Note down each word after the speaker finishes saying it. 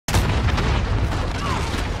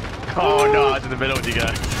Oh no, I was in the middle with you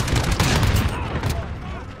guys.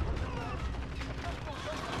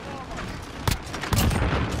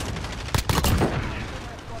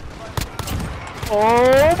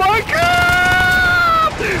 Oh my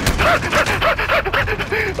god!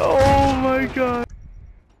 Oh my god!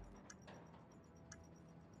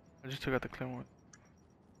 I just took out the clear one.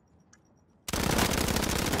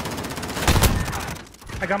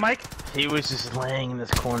 I got Mike. He was just laying in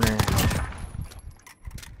this corner.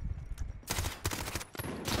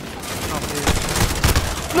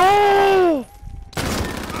 No!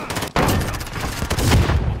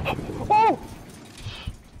 Oh!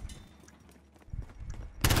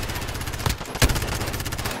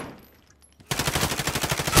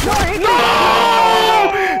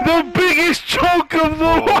 No! The biggest choke of the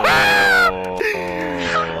world!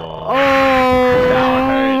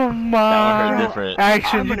 Oh my! Different.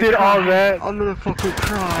 Action, you did all that. I'm gonna fucking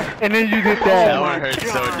cry. And then you did that. That one hurt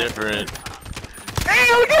so different. Hey,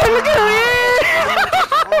 look at it!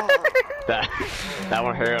 That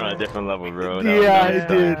one hurt on a different level, bro. Yeah, it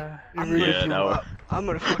did. Yeah, that one. I'm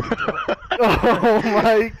gonna fucking throw up. Oh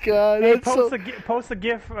my god, Hey, that's so... post a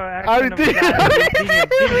GIF action I of the did. guy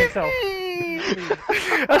beating himself.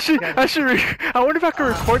 I wonder if I can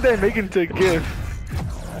record that and make it into a GIF.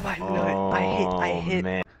 My nut. I hit.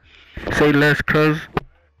 Man. Say less, cuz.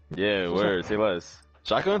 Yeah, word. Say less.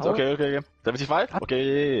 Shotguns? Okay. 75? Okay,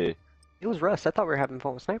 yeah. It was Rust. I thought we were having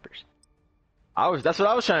fun with snipers. That's what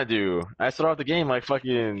I was trying to do. I started off the game like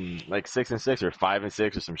fucking 6 and 6 or 5 and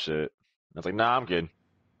 6 or some shit. I was like, nah, I'm good.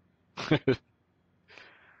 It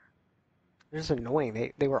was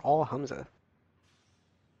annoying. They were all Hamza.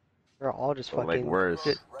 They were all just fucking like worse.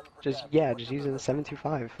 Just using the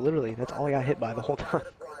 725. Literally, that's all I got hit by the whole time.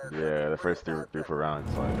 Yeah, the first 3-4 rounds.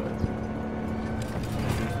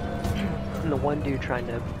 And the one dude trying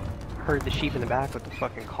to herd the sheep in the back with the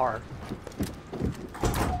fucking car.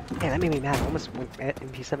 Man, that made me mad. I almost went at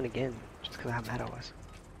MP7 again, just because of how mad I was.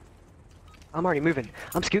 I'm already moving.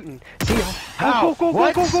 I'm scooting. See y'all. How?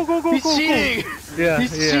 Go! He's cheating! Yeah,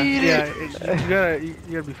 He's cheating! Yeah, you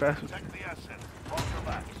gotta be fast with it.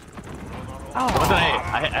 Oh, What's an A?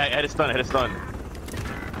 I had a stun,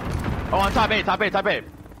 Oh, on top A.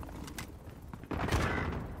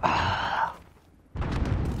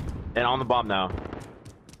 And on the bomb now.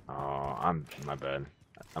 Oh, my bad.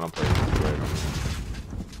 I don't play this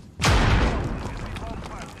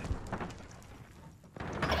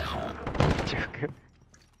good.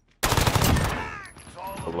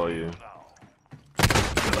 Below you.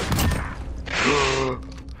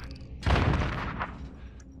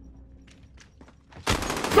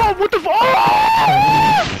 No, what the f-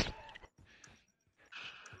 oh!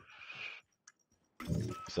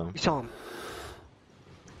 So. you saw him.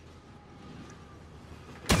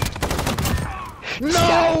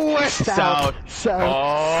 No! South.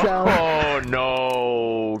 Oh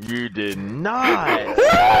no, you did not.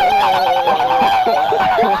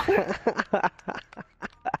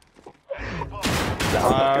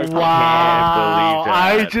 Wow!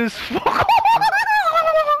 I just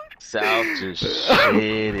South just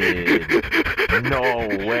shitted. No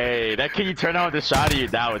way. That kid you turned on with the shot at you,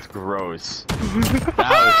 that was gross. That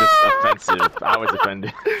was just offensive. I was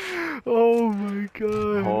offended. Oh my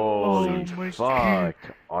god. Holy oh my fuck. God.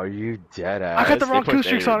 Are you dead ass? I got the wrong kill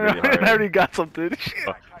streaks on it. I already got something.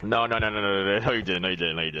 No, you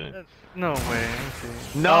didn't. No way.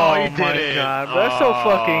 No, oh you didn't. My god, bro. That's so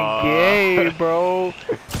fucking gay, bro.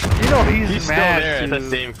 You know he's still mad there. too.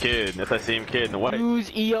 It's that same kid. In the white. Use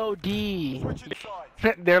EOD.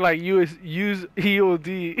 They're like use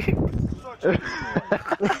EOD.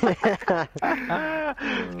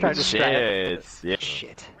 Trying to Shit. Yeah.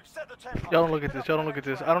 Shit. Y'all don't look at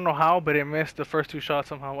this. I don't know how, but it missed the first 2 shots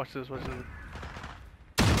somehow. Watch this.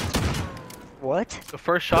 What? The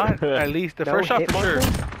first shot, at least. The No first shot hit for sure.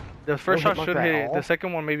 marker? The first No shot hit should marker hit at it. all? The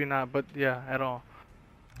second one maybe not, but yeah, at all.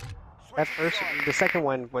 The second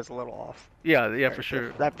one was a little off. Yeah, for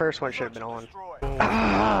sure. That first one should have been on.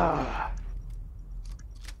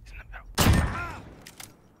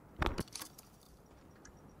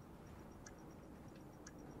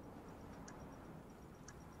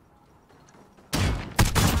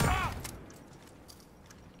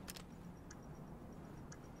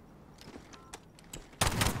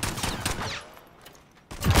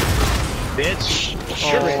 Bitch.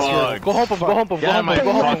 Oh, go hump him. Go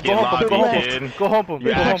hump him.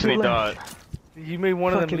 You actually thought. You made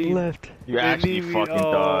one of them leave. left. You actually fucking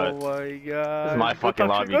thought. Oh my god. This is my fucking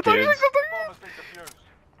lobby, Go kids.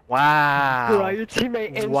 Wow. Bro, your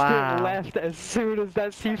teammate instant Wow. left as soon as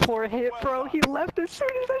that C4 hit, bro. He left as soon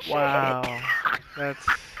as that shit hit. Wow.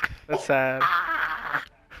 That's sad.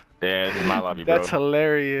 Yeah, this is my lobby, bro. That's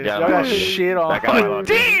hilarious. Yeah, Y'all got lobby. shit on. That guy my lobby.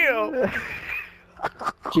 Damn!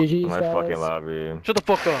 GG's, My guys. fucking lobby. Shut the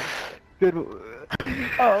fuck up. Good.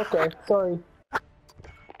 Oh, okay. Sorry.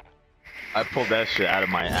 I pulled that shit out of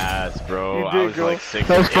my ass, bro. You I did, was girl. like 6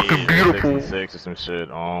 That was and fucking 8 or beautiful. 6 and 6 or some shit.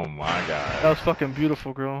 Oh my That god. was fucking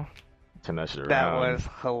beautiful, girl. Turn that shit That around. was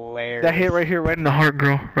hilarious. That hit right here, right in the heart,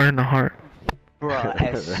 girl. Right in the heart. Bruh,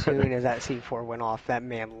 as soon as that C4 went off, that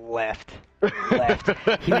man left.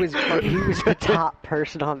 He was the top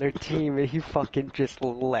person on their team, and he fucking just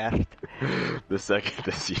left. The second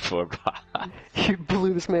the C4 block. He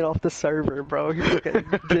blew this man off the server, bro. He fucking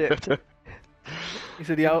dipped. He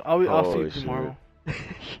said, "Yeah, I'll see Holy you shit. tomorrow."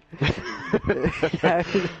 Yeah.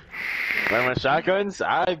 Remember shotguns?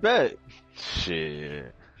 I bet.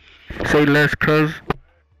 Shit. Say less, cuz.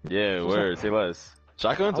 Yeah, word. Say less.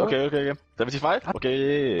 Shotguns? Oh. Okay. 75? Okay,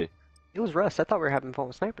 yeah. It was Rust. I thought we were having fun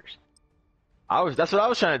with snipers. That's what I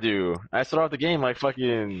was trying to do. I started off the game like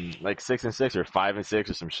fucking like 6 and 6 or 5 and 6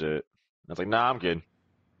 or some shit. I was like, nah, I'm good.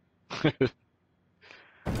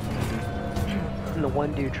 And the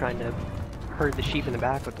one dude trying to herd the sheep in the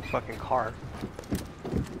back with the fucking car.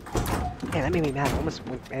 Man, that made me mad. I almost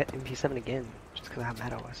went at MP7 again, just because of how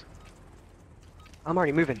mad I was. I'm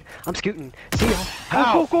already moving. I'm scooting. See y'all.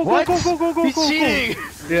 How? Go, What? go, He's go. cheating!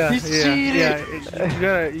 Yeah, He's yeah, cheating!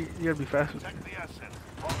 yeah. You gotta be fast with it.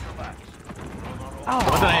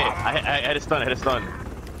 What's an A? I had a stun,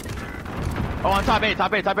 Oh, on top A.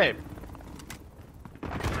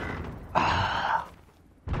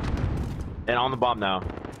 And on the bomb now.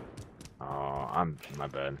 Oh, my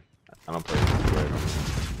bad. I don't play this good.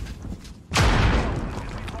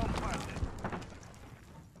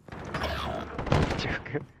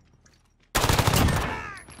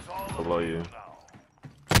 Below you.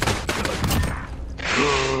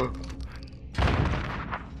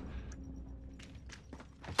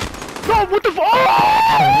 No, what the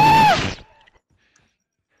fuck?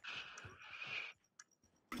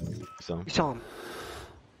 So. You saw him.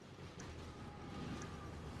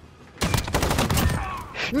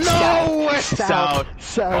 No! South.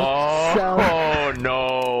 Oh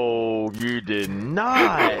no, you did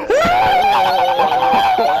not.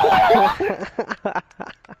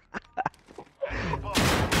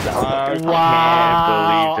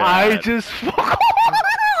 Wow, I can't believe that. just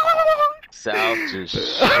South just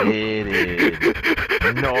shitted.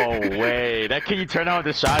 No way. That can you turn on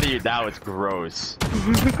the shot of you? That was gross.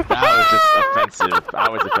 That was just offensive. I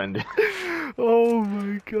was offended. Oh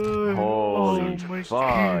my god. Holy oh my fuck.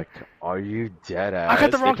 God. Are you dead ass? I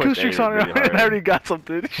got the They wrong pushed kill streaks A on it. really hard. I already got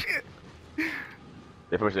something. Shit.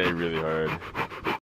 They pushed A really hard.